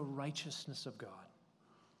to the righteousness of God.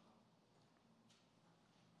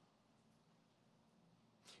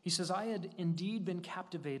 He says, I had indeed been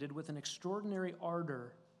captivated with an extraordinary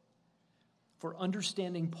ardor for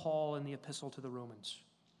understanding Paul in the epistle to the Romans.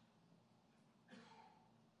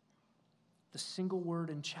 The single word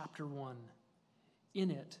in chapter 1,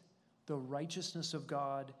 in it, the righteousness of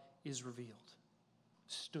God is revealed,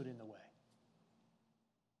 stood in the way.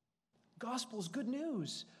 Gospel is good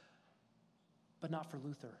news, but not for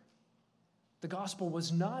Luther. The gospel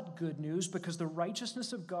was not good news because the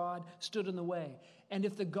righteousness of God stood in the way. And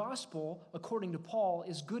if the gospel, according to Paul,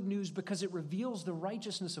 is good news because it reveals the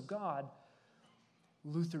righteousness of God,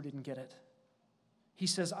 Luther didn't get it. He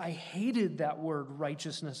says, I hated that word,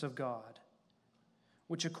 righteousness of God,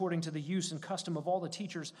 which according to the use and custom of all the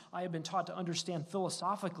teachers, I have been taught to understand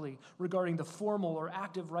philosophically regarding the formal or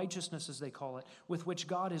active righteousness, as they call it, with which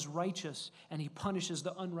God is righteous and he punishes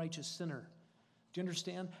the unrighteous sinner. Do you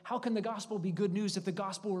understand? How can the gospel be good news if the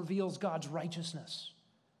gospel reveals God's righteousness?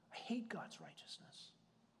 I hate God's righteousness.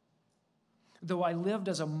 Though I lived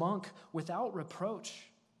as a monk without reproach,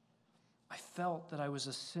 I felt that I was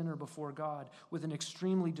a sinner before God with an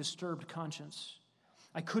extremely disturbed conscience.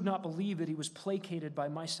 I could not believe that he was placated by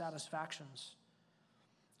my satisfactions.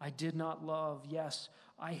 I did not love, yes,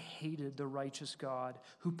 I hated the righteous God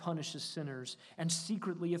who punishes sinners, and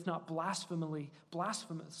secretly, if not blasphemously,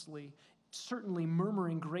 certainly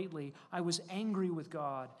murmuring greatly, I was angry with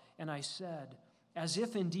God, and I said, as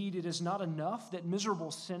if indeed it is not enough that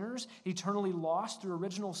miserable sinners, eternally lost through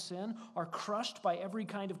original sin, are crushed by every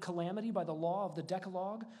kind of calamity by the law of the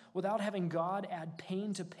Decalogue, without having God add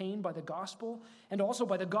pain to pain by the gospel, and also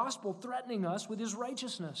by the gospel threatening us with his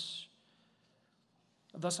righteousness.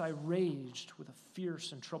 Thus I raged with a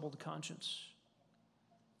fierce and troubled conscience.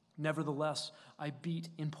 Nevertheless, I beat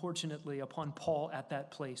importunately upon Paul at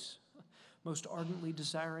that place, most ardently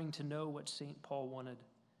desiring to know what St. Paul wanted.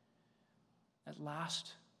 At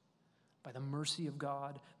last, by the mercy of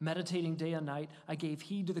God, meditating day and night, I gave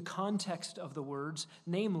heed to the context of the words,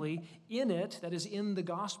 namely, in it, that is in the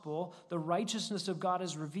gospel, the righteousness of God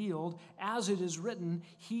is revealed, as it is written,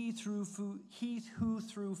 he who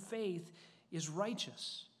through faith is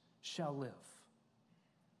righteous shall live.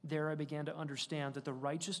 There I began to understand that the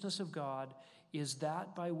righteousness of God is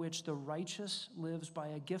that by which the righteous lives by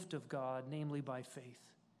a gift of God, namely by faith.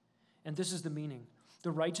 And this is the meaning. The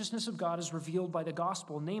righteousness of God is revealed by the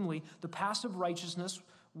gospel, namely the passive righteousness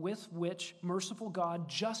with which merciful God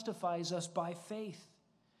justifies us by faith.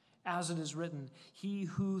 As it is written, he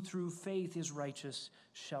who through faith is righteous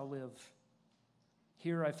shall live.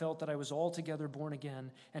 Here I felt that I was altogether born again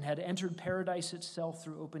and had entered paradise itself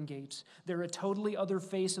through open gates. There a totally other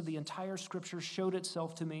face of the entire Scripture showed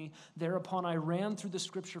itself to me. Thereupon I ran through the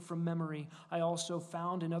Scripture from memory. I also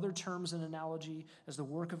found in other terms an analogy as the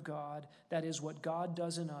work of God, that is, what God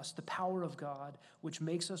does in us, the power of God, which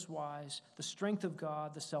makes us wise, the strength of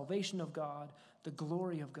God, the salvation of God, the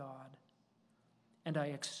glory of God. And I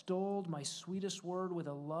extolled my sweetest word with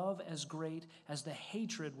a love as great as the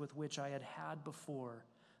hatred with which I had had before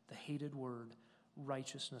the hated word,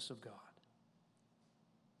 righteousness of God.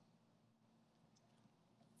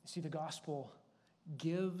 You see, the gospel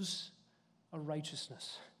gives a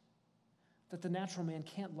righteousness that the natural man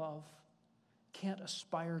can't love, can't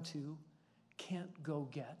aspire to, can't go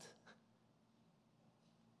get.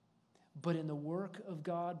 But in the work of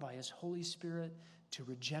God by his Holy Spirit to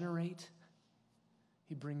regenerate,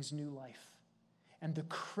 he brings new life and the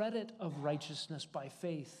credit of righteousness by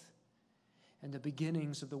faith and the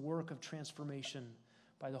beginnings of the work of transformation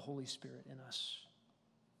by the Holy Spirit in us.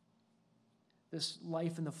 This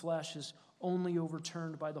life in the flesh is only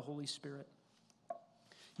overturned by the Holy Spirit.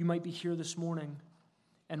 You might be here this morning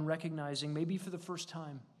and recognizing, maybe for the first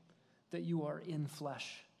time, that you are in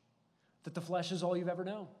flesh, that the flesh is all you've ever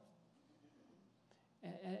known.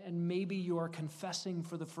 And maybe you are confessing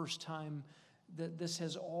for the first time that this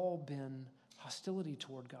has all been hostility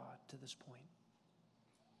toward God to this point.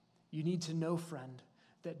 You need to know, friend,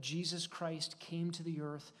 that Jesus Christ came to the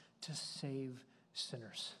earth to save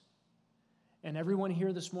sinners. And everyone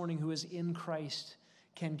here this morning who is in Christ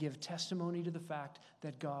can give testimony to the fact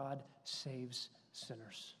that God saves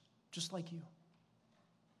sinners, just like you.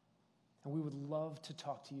 And we would love to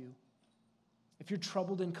talk to you. If you're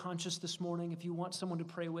troubled in conscience this morning, if you want someone to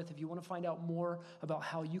pray with, if you want to find out more about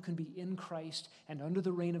how you can be in Christ and under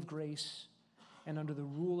the reign of grace and under the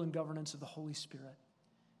rule and governance of the Holy Spirit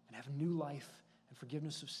and have new life and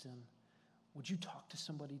forgiveness of sin, would you talk to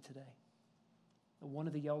somebody today? One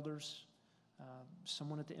of the elders,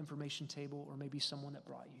 someone at the information table, or maybe someone that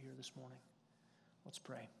brought you here this morning. Let's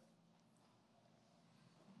pray.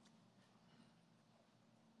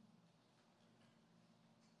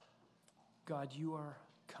 God, you are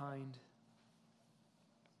kind.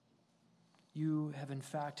 You have in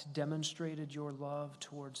fact demonstrated your love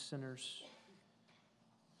towards sinners,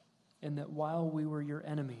 and that while we were your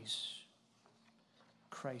enemies,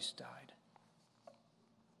 Christ died.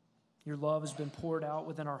 Your love has been poured out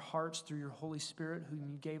within our hearts through your Holy Spirit, whom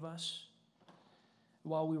you gave us.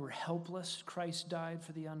 While we were helpless, Christ died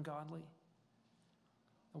for the ungodly.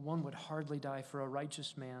 One would hardly die for a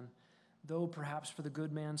righteous man, though perhaps for the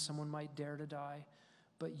good man someone might dare to die.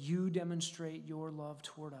 But you demonstrate your love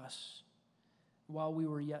toward us. While we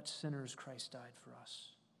were yet sinners, Christ died for us.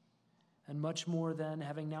 And much more then,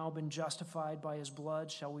 having now been justified by his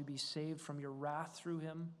blood, shall we be saved from your wrath through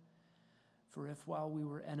him. For if while we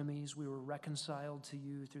were enemies, we were reconciled to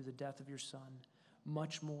you through the death of your Son,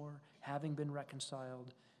 much more, having been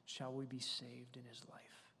reconciled, shall we be saved in his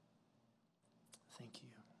life. Thank you.